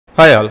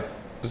Hi all.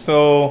 So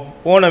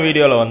போன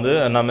வீடியோல வந்து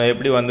நம்ம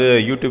எப்படி வந்து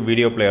YouTube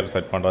வீடியோ பிளேயர்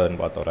செட் பண்றதுன்னு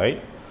பார்த்தோம் ரைட்.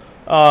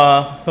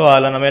 ஸோ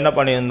அதில் நம்ம என்ன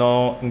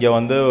பண்ணியிருந்தோம், இங்கே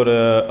வந்து ஒரு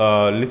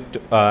லிஸ்ட்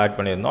ஆட்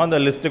பண்ணியிருந்தோம். அந்த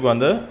லிஸ்ட்டுக்கு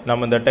வந்து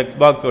நம்ம இந்த டெக்ஸ்ட்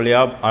பாக்ஸ்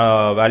வழியாக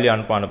வேல்யூ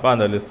அனுப்ப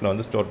அந்த லிஸ்ட்டில்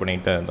வந்து ஸ்டோர்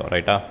பண்ணிகிட்டே இருந்தோம்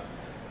ரைட்டா.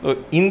 ஸோ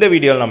இந்த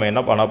வீடியோவில் நம்ம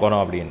என்ன பண்ண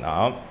போகிறோம் அப்படின்னா,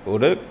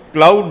 ஒரு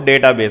க்ளவுட்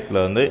டேட்டா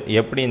பேஸில் வந்து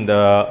எப்படி இந்த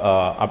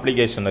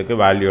அப்ளிகேஷனுக்கு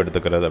வேல்யூ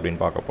எடுத்துக்கிறது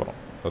அப்படின்னு பார்க்க போகிறோம்.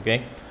 ஓகே,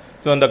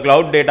 ஸோ இந்த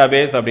க்ளவுட் டேட்டா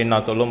பேஸ் அப்படின்னு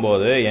நான்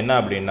சொல்லும்போது என்ன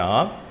அப்படின்னா,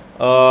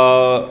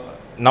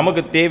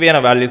 நமக்கு தேவையான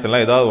வேல்யூஸ்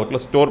எல்லாம் ஏதாவது ஒரு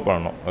இடத்துல ஸ்டோர்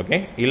பண்ணணும். ஓகே,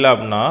 இல்லை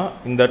அப்படின்னா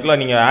இந்த இடத்துல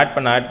நீங்கள் ஆட்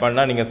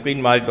பண்ணால் நீங்கள்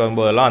ஸ்க்ரீன் மாறிட்டு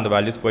வரும்போதெல்லாம் அந்த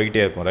வேல்யூஸ்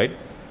போய்கிட்டே இருக்கும் ரைட்.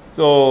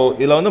 ஸோ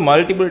இதில் வந்து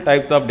multiple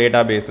types of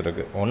data base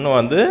இருக்குது. ஒன்று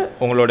வந்து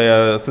உங்களுடைய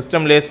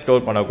சிஸ்டம்லேயே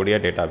ஸ்டோர் பண்ணக்கூடிய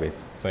டேட்டா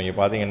பேஸ். ஸோ இங்கே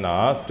பார்த்தீங்கன்னா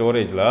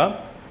ஸ்டோரேஜில்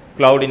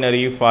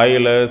க்ளவுடினரி,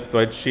 file,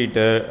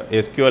 spreadsheet,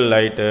 SQL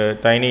light,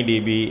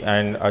 டைனிடிபி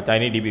and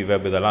டைனிடிபி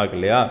web இதெல்லாம்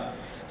இருக்கு இல்லையா.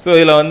 ஸோ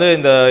இதில் வந்து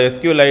இந்த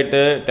SQL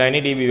லைட்டு,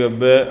 டைனிடிபி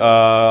வெப்பு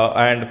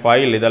அண்ட்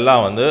ஃபைல்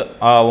இதெல்லாம் வந்து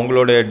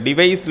உங்களுடைய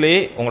டிவைஸ்லேயே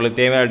உங்களுக்கு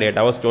தேவையான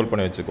டேட்டாவை ஸ்டோர்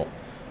பண்ணி வச்சுக்கும்.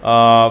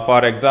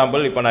 ஃபார்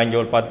எக்ஸாம்பிள், இப்போ நான் இங்கே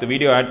ஒரு 10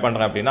 வீடியோ ஆட்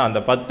பண்ணுறேன் அப்படின்னா அந்த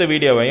 10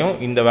 வீடியோவையும்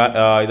இந்த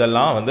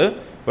இதெல்லாம் வந்து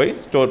போய்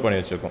ஸ்டோர்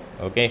பண்ணி வச்சுக்கும்.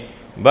 ஓகே,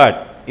 பட்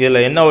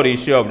இதில் என்ன ஒரு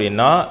இஷ்யூ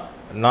அப்படின்னா,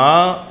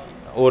 நான்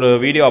ஒரு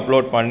வீடியோ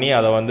அப்லோட் பண்ணி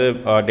அதை வந்து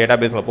டேட்டா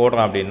பேஸில்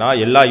போடுறேன் அப்படின்னா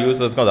எல்லா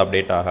யூசர்ஸ்க்கும் அது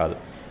அப்டேட் ஆகாது.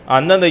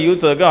 அந்தந்த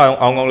யூஸருக்கு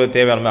அவங்களுக்கு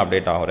தேவையான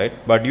அப்டேட் ஆகும் ரைட்.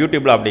 பட்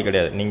யூடியூப்பில் அப்படி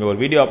கிடையாது. நீங்கள் ஒரு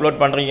வீடியோ அப்லோட்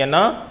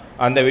பண்ணுறீங்கன்னா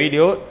அந்த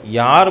வீடியோ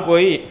யார்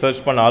போய் சர்ச்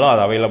பண்ணாலும்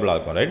அது அவைலபிளாக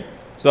இருக்கும் ரைட்.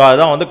 ஸோ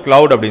அதுதான் வந்து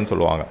க்ளவுட் அப்படின்னு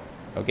சொல்லுவாங்க.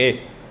 ஓகே,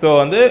 ஸோ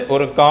வந்து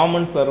ஒரு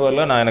காமன்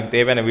சர்வரில் நான் எனக்கு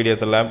தேவையான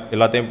வீடியோஸ்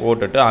எல்லாத்தையும்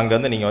போட்டுட்டு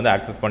அங்கேருந்து நீங்கள் வந்து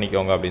ஆக்சஸ்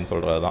பண்ணிக்கோங்க அப்படின்னு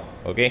சொல்கிறது தான்.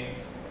 ஓகே,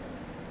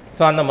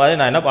 ஸோ அந்த மாதிரி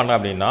நான் என்ன பண்ணுறேன்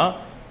அப்படின்னா,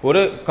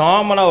 ஒரு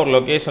காமனாக ஒரு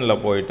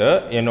லொக்கேஷனில் போயிட்டு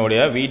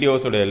என்னுடைய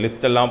வீடியோஸுடைய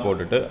லிஸ்ட்டெல்லாம்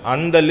போட்டுட்டு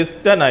அந்த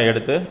லிஸ்ட்டை நான்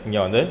எடுத்து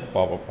இங்கே வந்து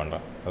பாப்அப்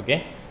பண்ணுறேன். ஓகே,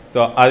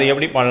 ஸோ அது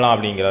எப்படி பண்ணலாம்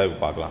அப்படிங்கிறத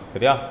பார்க்கலாம்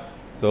சரியா.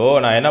 ஸோ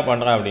நான் என்ன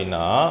பண்ணுறேன்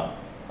அப்படின்னா,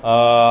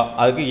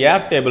 அதுக்கு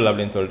Airtable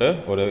அப்படின்னு சொல்லிட்டு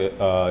ஒரு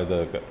இது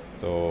இருக்குது.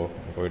 ஸோ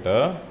போயிட்டு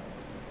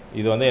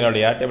இது வந்து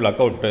என்னோடய Airtable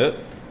அக்கௌண்ட்டு.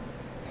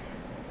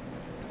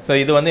 ஸோ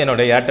இது வந்து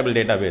என்னோடய Airtable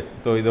டேட்டா பேஸ்.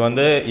 ஸோ இது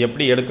வந்து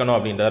எப்படி எடுக்கணும்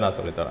அப்படின்றத நான்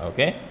சொல்லித்தரேன்.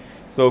 ஓகே,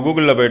 ஸோ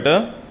கூகுளில் போய்ட்டு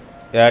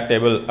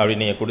Airtable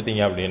அப்படின்னு நீங்கள்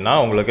கொடுத்தீங்க அப்படின்னா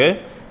உங்களுக்கு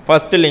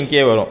ஃபஸ்ட்டு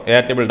லிங்கே வரும்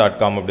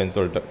airtable.com அப்படின்னு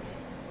சொல்லிட்டு.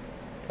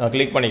 நான்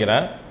கிளிக்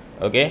பண்ணிக்கிறேன்.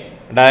 ஓகே,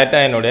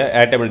 டைரெக்டாக என்னுடைய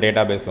Airtable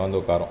டேட்டா பேஸில் வந்து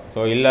உட்காரும். ஸோ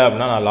இல்லை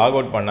அப்படின்னா நான் லாக்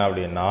அவுட் பண்ணேன்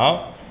அப்படின்னா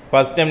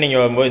ஃபஸ்ட் டைம்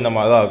நீங்கள் வரும்போது இந்த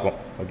மாதிரி தான் இருக்கும்.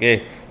 ஓகே,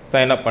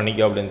 சைன் அப்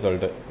பண்ணிக்கோ அப்படின்னு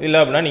சொல்லிட்டு. இல்லை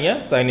அப்படின்னா நீங்கள்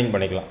சைன்இன்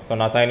பண்ணிக்கலாம். ஸோ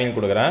நான் சைன்இன்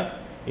கொடுக்குறேன்.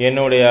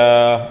 என்னுடைய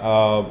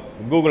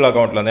கூகுள்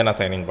அக்கௌண்ட்லேருந்தே நான்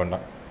சைன்இன்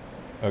பண்ணுறேன்.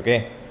 ஓகே,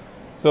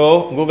 ஸோ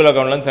கூகுள்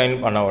அக்கௌண்ட்லேருந்து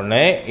சைன்இன் பண்ண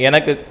உடனே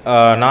எனக்கு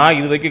நான்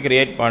இது வரைக்கும்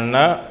க்ரியேட்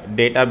பண்ண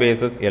டேட்டா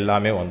பேஸஸ்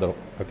எல்லாமே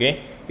வந்துடும். ஓகே,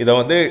 இதை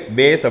வந்து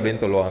பேஸ்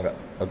அப்படின்னு சொல்லுவாங்க.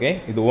 ஓகே,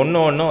 இது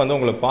ஒன்று வந்து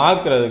உங்களுக்கு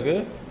பார்க்குறதுக்கு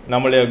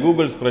நம்மளுடைய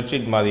கூகுள்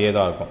ஸ்ப்ரெட்ஷீட் மாதிரியே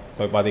தான் இருக்கும்.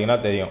 ஸோ பார்த்தீங்கன்னா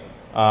தெரியும்,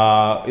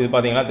 இது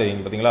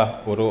பார்த்தீங்களா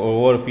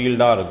ஒவ்வொரு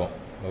ஃபீல்டாக இருக்கும்.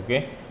 ஓகே,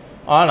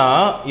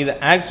 ஆனால் இது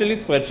ஆக்சுவலி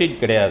ஸ்ப்ரெட்ஷீட்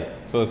கிடையாது.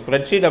 ஸோ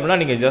ஸ்ப்ரெட்ஷீட் அப்படின்னா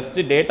நீங்கள்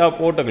ஜஸ்ட்டு டேட்டா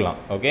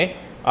போட்டுக்கலாம். ஓகே,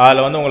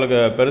 அதில் வந்து உங்களுக்கு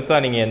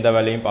பெருசாக நீங்கள் எந்த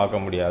வேலையும்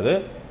பார்க்க முடியாது.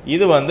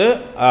 இது வந்து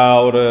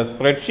ஒரு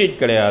ஸ்ப்ரெட்ஷீட்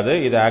கிடையாது.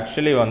 இது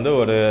ஆக்சுவலி வந்து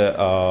ஒரு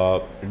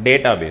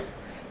டேட்டா பேஸ்.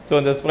 ஸோ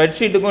இந்த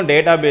ஸ்ப்ரெட்ஷீட்டுக்கும்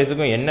டேட்டா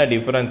பேஸுக்கும் என்ன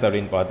டிஃப்ரென்ஸ்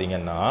அப்படின்னு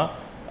பார்த்தீங்கன்னா,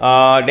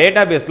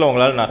 டேட்டா பேஸில்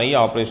உங்களால் நிறைய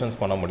ஆப்ரேஷன்ஸ்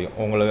பண்ண முடியும்.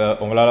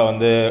 உங்களால்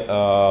வந்து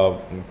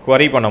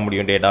குவரி பண்ண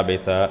முடியும் டேட்டா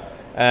பேஸை,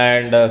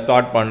 அண்ட்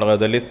சார்ட்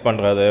பண்ணுறது, லிஸ்ட்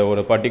பண்ணுறது,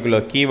 ஒரு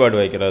பர்டிகுலர் கீவேர்டு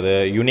வைக்கிறது,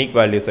 யூனிக்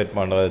வேல்யூ செட்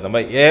பண்ணுறது, இந்த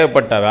மாதிரி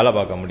ஏகப்பட்ட வேலை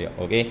பார்க்க முடியும்.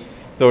 ஓகே,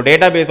 ஸோ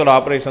டேட்டா பேஸோட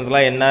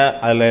ஆப்ரேஷன்ஸ்லாம் என்ன,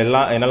 அதில்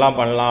என்னெல்லாம்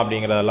பண்ணலாம்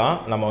அப்படிங்கிறதெல்லாம்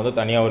நம்ம வந்து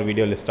தனியாக ஒரு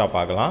வீடியோ லிஸ்ட்டாக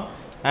பார்க்கலாம்.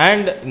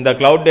 அண்ட் இந்த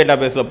க்ளவுட் டேட்டா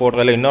பேஸில்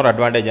போடுறதுல இன்னொரு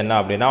அட்வான்டேஜ் என்ன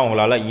அப்படின்னா,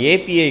 உங்களால்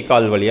API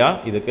கால்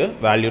வழியாக இதுக்கு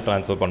வேல்யூ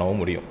ட்ரான்ஸ்ஃபர்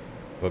பண்ணவும் முடியும்.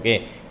 ஓகே,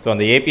 ஸோ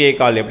அந்த API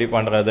கால் எப்படி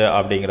பண்ணுறது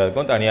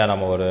அப்படிங்கிறதுக்கும் தனியாக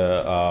நம்ம ஒரு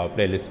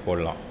பிளேலிஸ்ட்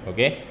போடலாம்.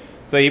 ஓகே,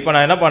 ஸோ இப்போ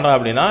நான் என்ன பண்ணுறேன்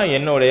அப்படின்னா,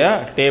 என்னுடைய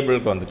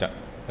டேபிளுக்கு வந்துட்டேன்.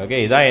 ஓகே,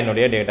 இதுதான்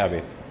என்னுடைய டேட்டா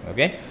பேஸ்.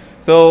 ஓகே,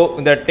 ஸோ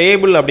இந்த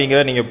டேபிள்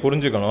அப்படிங்கிறத நீங்கள்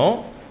புரிஞ்சுக்கணும்.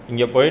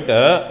 இங்கே போயிட்டு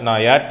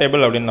நான்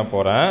Airtable அப்படின்னு நான்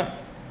போகிறேன்.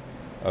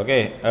 ஓகே,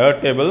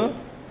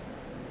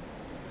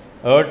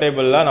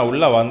 Airtableல நான்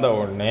உள்ளே வந்த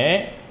உடனே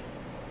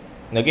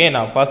ஓகே,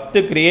 நான்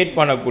ஃபஸ்ட்டு க்ரியேட்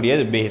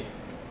பண்ணக்கூடியது பேஸ்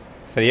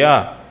சரியா.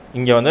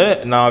 இங்கே வந்து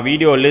நான்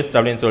வீடியோ லிஸ்ட்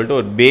அப்படின்னு சொல்லிட்டு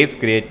ஒரு பேஸ்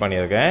க்ரியேட்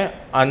பண்ணியிருக்கேன்.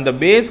 அந்த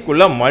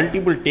பேஸ்க்குள்ளே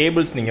மல்டிபிள்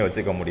டேபிள்ஸ் நீங்கள்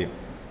வச்சுக்க முடியும்.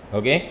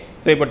 ஓகே,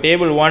 ஸோ இப்போ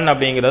டேபிள் 1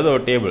 அப்படிங்கிறது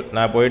ஒரு டேபிள்.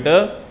 நான் போயிட்டு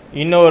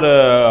இன்னொரு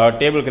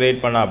டேபிள் க்ரியேட்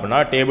பண்ணேன் அப்படின்னா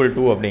டேபிள்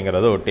 2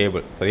 அப்படிங்கிறது ஒரு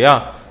டேபிள் சரியா.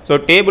 ஸோ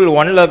டேபிள்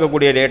 1ல்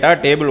இருக்கக்கூடிய டேட்டா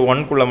டேபிள்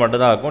 1க்குள்ளே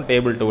மட்டும்தான் இருக்கும்,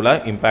 டேபிள் 2ல்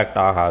இம்பேக்ட்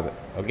ஆகாது.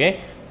 ஓகே,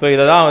 ஸோ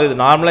இதை தான் இது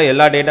நார்மலாக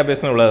எல்லா டேட்டா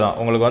பேஸ்க்கும் உள்ளது தான்.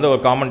 உங்களுக்கு வந்து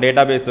ஒரு காமன்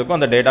டேட்டா பேஸ் இருக்கும்,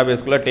 அந்த டேட்டா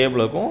பேஸ்க்குள்ளே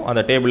டேபிள் இருக்கும்,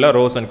 அந்த டேபிளில்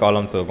ரோஸ் அண்ட்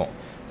காலம்ஸ் இருக்கும்.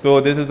 ஸோ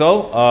திஸ் இஸ் ஹவ்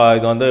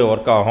இது வந்து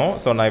ஒர்க் ஆகும்.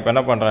 ஸோ நான் இப்போ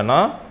என்ன பண்ணுறேன்னா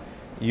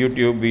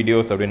யூடியூப்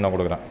வீடியோஸ் அப்படின்னு நான்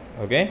கொடுக்குறேன்.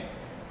 ஓகே,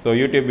 ஸோ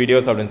யூடியூப்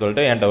வீடியோஸ் அப்படின்னு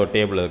சொல்லிட்டு என்கிட்ட ஒரு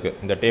டேபிள் இருக்குது.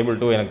 இந்த டேபிள்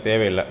 2 எனக்கு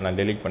தேவையில்லை, நான்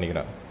டெலீட்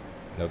பண்ணிக்கிறேன்.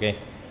 ஓகே,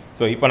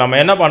 ஸோ இப்போ நம்ம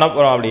என்ன பண்ண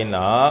போகிறோம்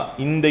அப்படின்னா,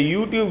 இந்த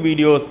யூடியூப்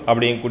வீடியோஸ்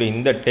அப்படிங்கக்கூடிய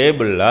இந்த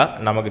டேபிளில்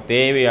நமக்கு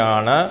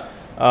தேவையான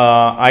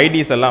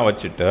ஐடிஸ் எல்லாம்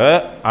வச்சுட்டு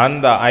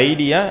அந்த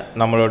ஐடியை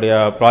நம்மளுடைய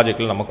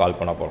ப்ராஜெக்டில் நம்ம கால்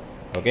பண்ண போகிறோம்.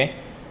 ஓகே,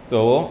 ஸோ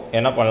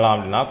என்ன பண்ணலாம்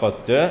அப்படின்னா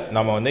ஃபஸ்ட்டு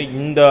நம்ம வந்து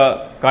இந்த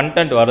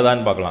கண்டென்ட்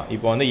வருதான்னு பார்க்கலாம்.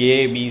 இப்போ வந்து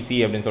ஏபிசி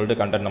அப்படின்னு சொல்லிட்டு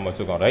கண்டென்ட் நம்ம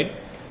வச்சுக்கோம், ரைட்?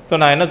 ஸோ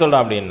நான் என்ன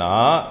சொல்கிறேன் அப்படின்னா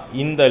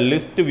இந்த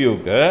லிஸ்ட்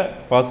வியூக்கு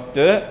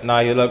ஃபஸ்ட்டு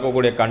நான் இதில்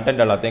இருக்கக்கூடிய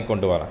கண்டென்ட் எல்லாத்தையும்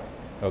கொண்டு வரேன்.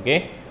 ஓகே,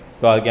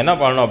 ஸோ அதுக்கு என்ன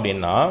பண்ணணும்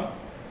அப்படின்னா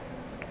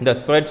இந்த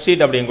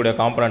ஸ்ப்ரெட்ஷீட் அப்படிங்கக்கூடிய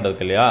காம்பனண்ட்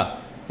இருக்கு இல்லையா,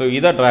 ஸோ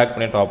இதை ட்ராக்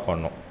பண்ணி ட்ராப்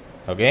பண்ணணும்.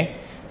 ஓகே,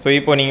 ஸோ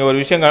இப்போ நீங்கள் ஒரு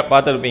விஷயம்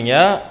பார்த்துருப்பீங்க,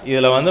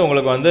 இதில் வந்து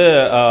உங்களுக்கு வந்து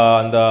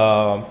அந்த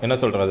என்ன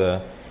சொல்கிறது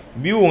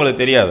வியூ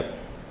உங்களுக்கு தெரியாது.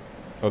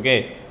 ஓகே,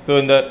 ஸோ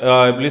இந்த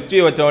லிஸ்ட்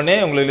வியூ வச்சோடனே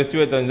உங்களுக்கு லிஸ்ட்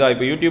வியூ தெரிஞ்சா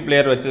இப்போ யூடியூப்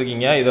பிளேயர்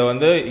வச்சுருக்கீங்க, இதை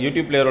வந்து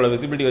யூடியூப் பிளேயரோட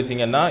விசிபிலிட்டி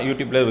வச்சிங்கன்னா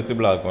யூடியூப் பிளேயர்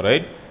விசிபிளாக இருக்கும்,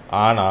 ரைட்?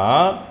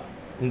 ஆனால்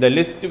இந்த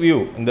லிஸ்ட் வியூ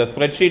இந்த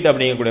ஸ்ப்ரெட்ஷீட்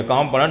அப்படிங்கக்கூடிய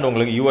காம்பனண்ட்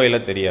உங்களுக்கு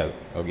யூஐயில் தெரியாது.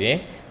 ஓகே,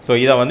 ஸோ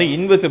இதை வந்து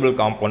இன்விசிபிள்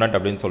காம்பனண்ட்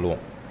அப்படின்னு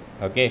சொல்லுவோம்.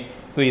 ஓகே,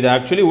 ஸோ இது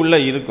ஆக்சுவலி உள்ளே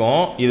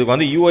இருக்கும், இதுக்கு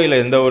வந்து யூஐயில்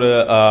எந்த ஒரு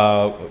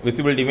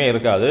விசிபிலிட்டியுமே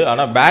இருக்காது,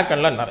 ஆனால் பேக்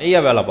எண்டில்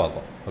நிறைய வேலை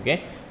பார்க்கும். ஓகே,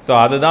 ஸோ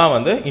அதுதான்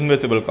வந்து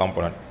இன்விசிபிள்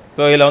காம்பனண்ட்.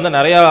 ஸோ இதில் வந்து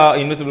நிறையா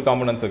இன்விசிபிள்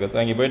காம்பனன்ட்ஸ் இருக்குது. ஸோ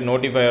இங்கே போய்ட்டு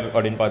நோட்டிஃபையர்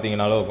அப்படின்னு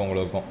பார்த்தீங்கன்னாலும்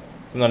உங்களுக்கு இருக்கும்.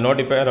 ஸோ இந்த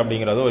நோட்டிஃபையர்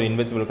அப்படிங்கிறது ஒரு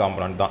இன்விசிபிள்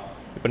காம்பனண்ட் தான்.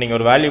 இப்போ நீங்கள்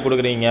ஒரு வேல்யூ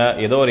கொடுக்குறீங்க,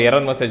 ஏதோ ஒரு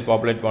எரர் மெசேஜ்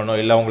பாப்புலேட் பண்ணணும்,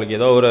 இல்லை உங்களுக்கு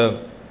ஏதோ ஒரு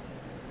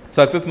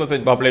சக்ஸஸ்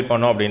மெசேஜ் பாப்புலேட்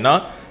பண்ணோம் அப்படின்னா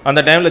அந்த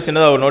டைமில்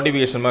சின்னதாக ஒரு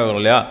நோட்டிஃபிகேஷன் மாதிரி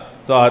வரும் இல்லையா,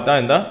 ஸோ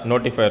அதுதான் இந்த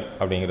நோட்டிஃபையர்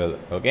அப்படிங்கிறது.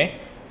 ஓகே,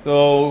 ஸோ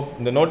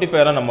இந்த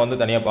நோட்டிஃபையரை நம்ம வந்து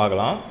தனியாக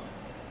பார்க்கலாம்.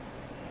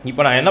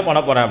 இப்போ நான் என்ன பண்ண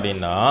போகிறேன்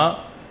அப்படின்னா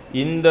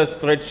இந்த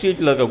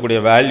ஸ்ப்ரெட்ஷீட்டில் இருக்கக்கூடிய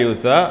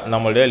வேல்யூஸை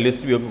நம்மளுடைய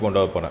லிஸ்ட் வியூக்கு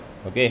கொண்டு வர போகிறேன்.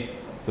 ஓகே,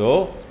 ஸோ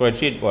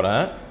ஸ்ப்ரெட்ஷீட்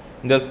போகிறேன்.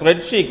 இந்த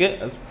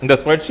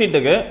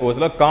ஸ்ப்ரெட்ஷீட்டுக்கு ஒரு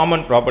சில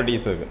காமன்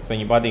ப்ராப்பர்ட்டிஸ் இருக்குது. ஸோ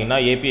இங்கே பார்த்தீங்கன்னா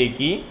API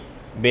key,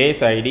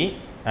 base ID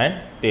and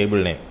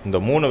table name, இந்த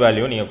 3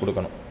 வேல்யூ நீங்கள்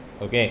கொடுக்கணும்.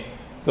 Okay,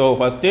 so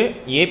first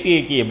API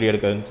key எப்படி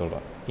எடுக்கிறதுன்னு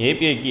சொல்கிறேன்.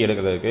 ஏபிஐ கீ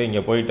எடுக்கிறதுக்கு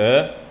இங்கே போயிட்டு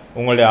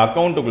உங்களுடைய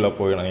அக்கௌண்ட்டுக்குள்ளே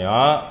போயிடுங்க.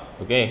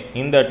 ஓகே,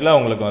 இந்த இடத்துல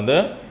உங்களுக்கு வந்து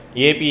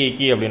ஏபிஐ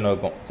கீ அப்படின்னு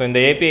இருக்கும். ஸோ இந்த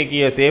ஏபிஐ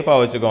கீயை சேஃபாக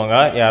வச்சுக்கோங்க.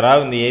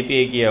 யாராவது இந்த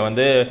ஏபிஐ கீயை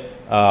வந்து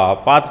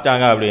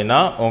பார்த்துட்டாங்க அப்படின்னா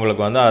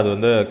உங்களுக்கு வந்து அது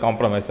வந்து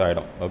காம்ப்ரமைஸ்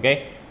ஆகிடும். ஓகே,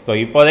 ஸோ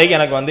இப்போதைக்கு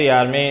எனக்கு வந்து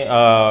யாருமே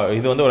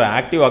இது வந்து ஒரு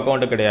ஆக்டிவ்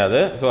அக்கௌண்ட்டு கிடையாது.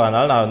 ஸோ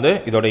அதனால் நான் வந்து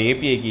இதோட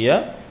ஏபிஐ கீயை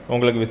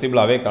உங்களுக்கு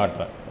விசிபிளாகவே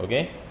காட்டுறேன்.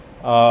 ஓகே,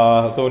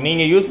 ஸோ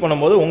நீங்கள் யூஸ்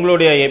பண்ணும்போது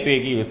உங்களுடைய ஏபிஐ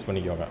கீ யூஸ்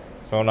பண்ணிக்கோங்க.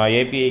 ஸோ நான்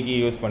ஏபிஐ கீ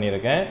யூஸ்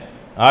பண்ணியிருக்கேன்.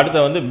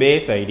 அடுத்து வந்து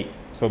base ID.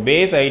 So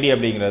base ID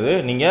அப்படிங்கிறது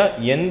நீங்கள்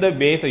எந்த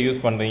பேஸை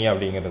யூஸ் பண்ணுறீங்க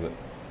அப்படிங்கிறது.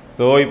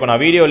 ஸோ இப்போ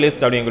நான் வீடியோ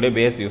லிஸ்ட் அப்படிங்கக்கூடிய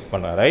பேஸ் யூஸ்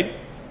பண்ணுறேன், ரைட்?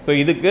 ஸோ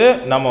இதுக்கு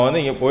நம்ம வந்து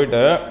இங்கே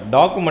போயிட்டு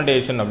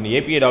டாக்குமெண்டேஷன் அப்படின்னு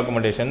ஏபிஐ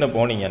டாக்குமெண்டேஷன்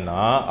போனீங்கன்னா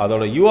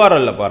அதோட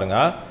யூஆர்எல்ல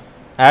பாருங்கள்,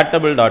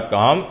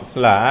 airtable.com/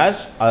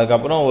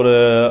 அதுக்கப்புறம் ஒரு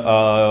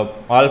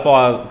ஆல்ஃபா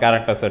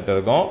கேரக்டர் செட்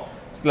இருக்கும்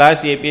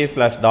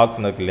 /API/docs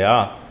இருக்கு இல்லையா.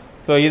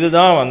 ஸோ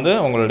இதுதான் வந்து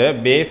உங்களுடைய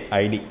base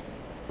ID.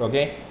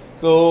 Okay,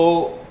 so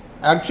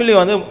actually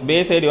வந்து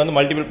பேஸ் ஐடி வந்து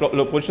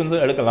மல்டிபிள்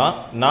பொசிஷன்ஸும் எடுக்கலாம்.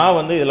 நான்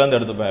வந்து இதுலேருந்து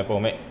எடுத்துப்பேன்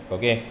எப்போவுமே.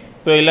 ஓகே,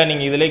 ஸோ இல்லை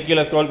நீங்கள் இதிலே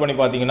கீழே ஸ்க்ரோல் பண்ணி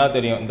பார்த்தீங்கன்னா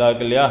தெரியும், இந்த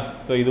இருக்கு இல்லையா.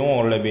 ஸோ இதுவும்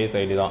உங்களுடைய பேஸ்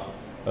ஐடி தான்.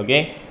 ஓகே,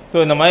 ஸோ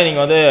இந்த மாதிரி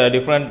நீங்கள் வந்து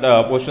டிஃப்ரெண்ட்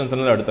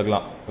பொசிஷன்ஸ்லாம்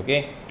எடுத்துக்கலாம். ஓகே,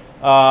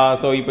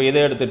 ஸோ இப்போ இதை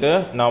எடுத்துகிட்டு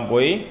நான்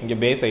போய் இங்கே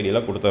பேஸ்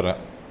ஐடியில் கொடுத்துட்றேன்.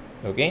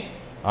 ஓகே,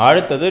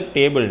 அடுத்தது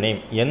டேபிள்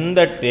நேம்,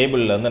 எந்த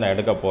டேபிள்லேருந்து நான்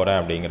எடுக்க போகிறேன்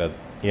அப்படிங்கிறது.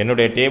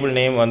 என்னுடைய டேபிள்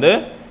நேம் வந்து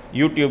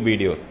YouTube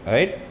videos,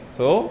 right?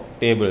 So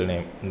table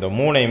name இந்த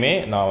 3ஐயுமே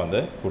நான்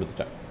வந்து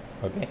கொடுத்துட்டேன்.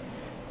 ஓகே,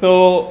 ஸோ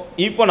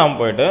இப்போ நம்ம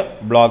போய்ட்டு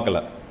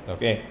பிளாக்கில்,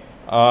 ஓகே,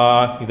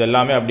 இது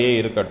எல்லாமே அப்படியே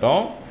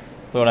இருக்கட்டும்.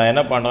 ஸோ நான்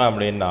என்ன பண்ணுறேன்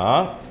அப்படின்னா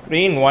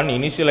ஸ்க்ரீன் 1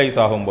 இனிஷியலைஸ்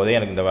ஆகும்போதே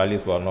எனக்கு இந்த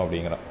வேல்யூஸ் வரணும்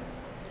அப்படிங்கிறேன்.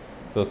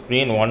 ஸோ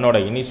ஸ்க்ரீன் 1ஓட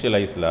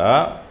இனிஷியலைஸில்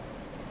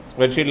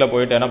ஸ்ப்ரெட்ஷீட்டில்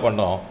போயிட்டு என்ன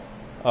பண்ணுறோம்,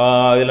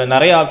 இதில்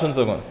நிறைய ஆப்ஷன்ஸ்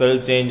இருக்கும்.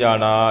 செல் சேஞ்ச்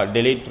ஆனால்,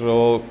 delete row,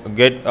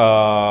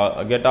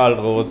 get all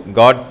rose,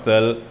 God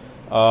செல்,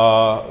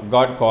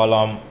 காட்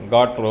காலம்,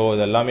 காட் ரோ,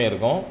 இது எல்லாமே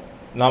இருக்கும்.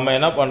 நம்ம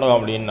என்ன பண்ணுறோம்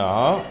அப்படின்னா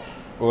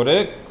ஒரு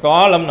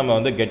காலம் நம்ம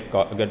வந்து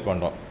கெட்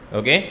பண்ணுறோம்.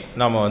 ஓகே,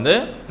 நம்ம வந்து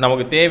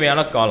நமக்கு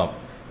தேவையான காலம்.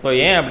 ஸோ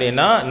ஏன்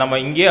அப்படின்னா நம்ம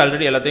இங்கே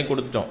ஆல்ரெடி எல்லாத்தையும்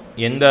கொடுத்துட்டோம்,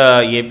 எந்த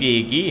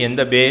ஏபிஐக்கு,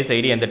 எந்த பேஸ்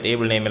ஐடி, எந்த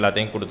டேபிள் நேம்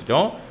எல்லாத்தையும்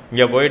கொடுத்துட்டோம்.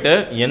 இங்கே போயிட்டு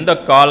எந்த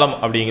காலம்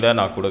அப்படிங்கிறத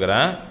நான்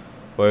கொடுக்குறேன்.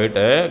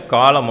 போயிட்டு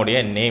காலமுடைய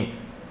நேம்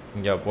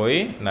இங்கே போய்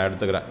நான்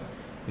எடுத்துக்கிறேன்.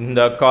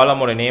 இந்த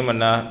காலமுடைய நேம்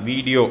என்ன,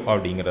 வீடியோ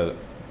அப்படிங்கிறது.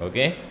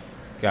 Okay,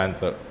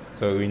 cancel.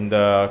 ஸோ இந்த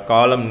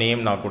காலம்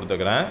நேம் நான்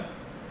கொடுத்துக்கிறேன்.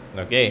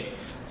 ஓகே,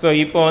 ஸோ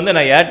இப்போ வந்து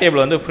நான்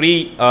ஏர்டேபிள் வந்து ஃப்ரீ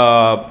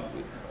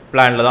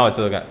பிளானில் தான்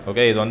வச்சுருக்கேன்.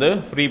 ஓகே, இது வந்து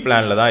ஃப்ரீ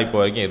பிளானில் தான் இப்போ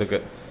வரைக்கும்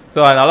இருக்குது. ஸோ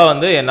அதனால்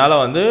வந்து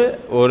என்னால் வந்து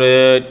ஒரு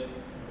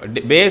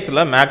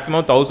பேஸில்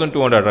மேக்ஸிமம்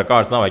 1200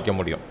 ரெக்கார்ட்ஸ் தான் வைக்க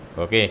முடியும்.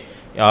 ஓகே,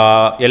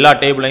 எல்லா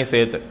டேபிளையும்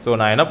சேர்த்து. ஸோ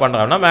நான் என்ன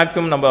பண்ணுறேன்னா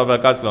மேக்ஸிமம் நம்ம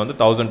ரெக்கார்ட்ஸில் வந்து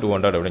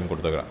 1200 அப்படின்னு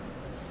கொடுத்துக்கிறேன்.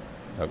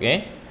 ஓகே,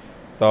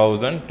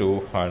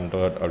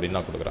 1200 அப்படின்னு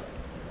நான் கொடுக்குறேன்.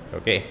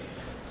 ஓகே,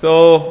 ஸோ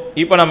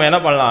இப்போ நம்ம என்ன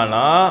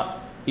பண்ணலான்னா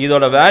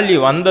இதோட வேல்யூ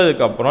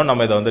வந்ததுக்கப்புறம்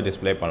நம்ம இதை வந்து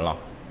டிஸ்பிளே பண்ணலாம்.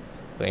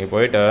 ஸோ இங்கே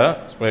போயிட்டு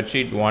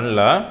ஸ்ப்ரெட்ஷீட்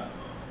 1ல்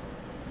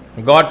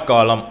காட்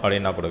காலம்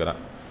அப்படின்னு நான் கொடுக்குறேன்.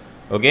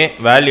 ஓகே,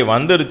 வேல்யூ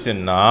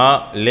வந்துருச்சுன்னா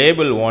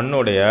லேபிள்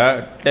 1உடைய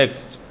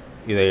டெக்ஸ்ட்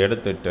இதை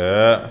எடுத்துட்டு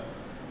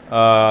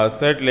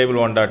set label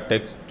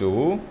 1.text to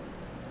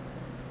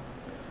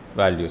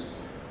values.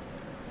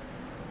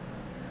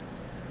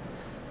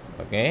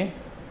 Okay,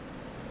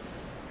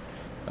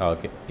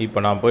 okay, இப்போ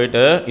நான்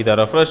போயிட்டு இதை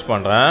ரெஃப்ரெஷ்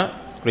பண்ணுறேன்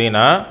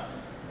ஸ்க்ரீனை.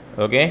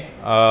 ஓகே,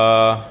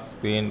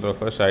 ஸ்க்ரீன்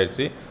ரெஃப்ரெஷ்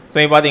ஆகிடுச்சு. ஸோ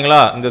இப்போ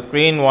பார்த்தீங்களா இந்த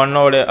ஸ்க்ரீன்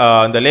ஒன்னோட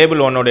இந்த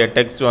லேபிள் ஒன்னோடைய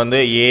டெக்ஸ்ட் வந்து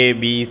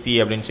ஏபிசி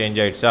அப்படின்னு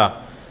சேஞ்ச் ஆகிடுச்சா.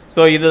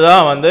 ஸோ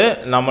இதுதான் வந்து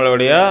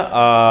நம்மளுடைய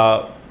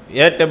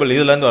ஏர்டேபிள்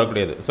இதுலேருந்து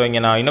வரக்கூடியது. ஸோ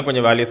இங்கே நான் இன்னும்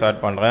கொஞ்சம் வேல்யூஸ்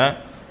ஆட் பண்ணுறேன்.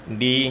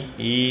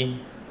 டிஇ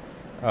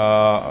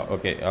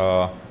ஓகே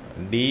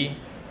டி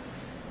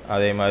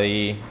அதே மாதிரி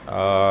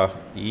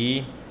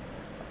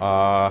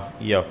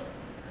இஎஃப்.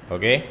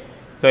 ஓகே,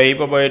 ஸோ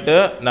இப்போ போயிட்டு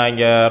நான்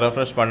இங்கே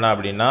ரெஃப்ரெஷ் பண்ணேன்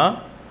அப்படின்னா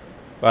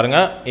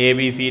பாருங்கள்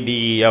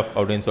ABCDEF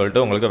அப்படின்னு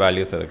சொல்லிட்டு உங்களுக்கு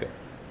வேல்யூஸ் இருக்குது.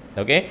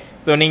 ஓகே,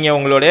 ஸோ நீங்கள்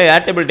உங்களுடைய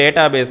ஏர்டேபிள்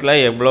டேட்டா பேஸில்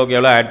எவ்வளோக்கு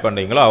எவ்வளோ ஆட்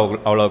பண்ணுறீங்களோ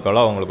அவ்வளோக்கு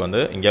எவ்வளோ உங்களுக்கு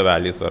வந்து இங்கே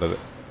வேல்யூஸ் வருது.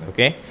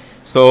 ஓகே,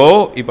 ஸோ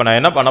இப்போ நான்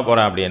என்ன பண்ண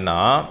போகிறேன் அப்படின்னா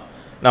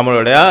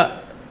நம்மளுடைய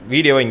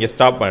வீடியோவை இங்கே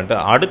ஸ்டாப் பண்ணிட்டு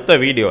அடுத்த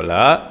வீடியோவில்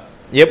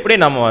எப்படி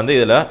நம்ம வந்து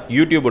இதில்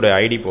யூடியூபோட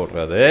ஐடி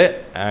போடுறது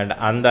அண்ட்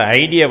அந்த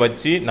ஐடியை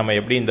வச்சு நம்ம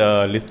எப்படி இந்த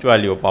லிஸ்ட்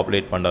வேல்யூவை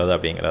பாப்புலேட் பண்ணுறது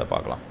அப்படிங்கிறத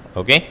பார்க்கலாம்.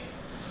 Okay,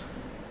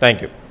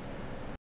 thank you.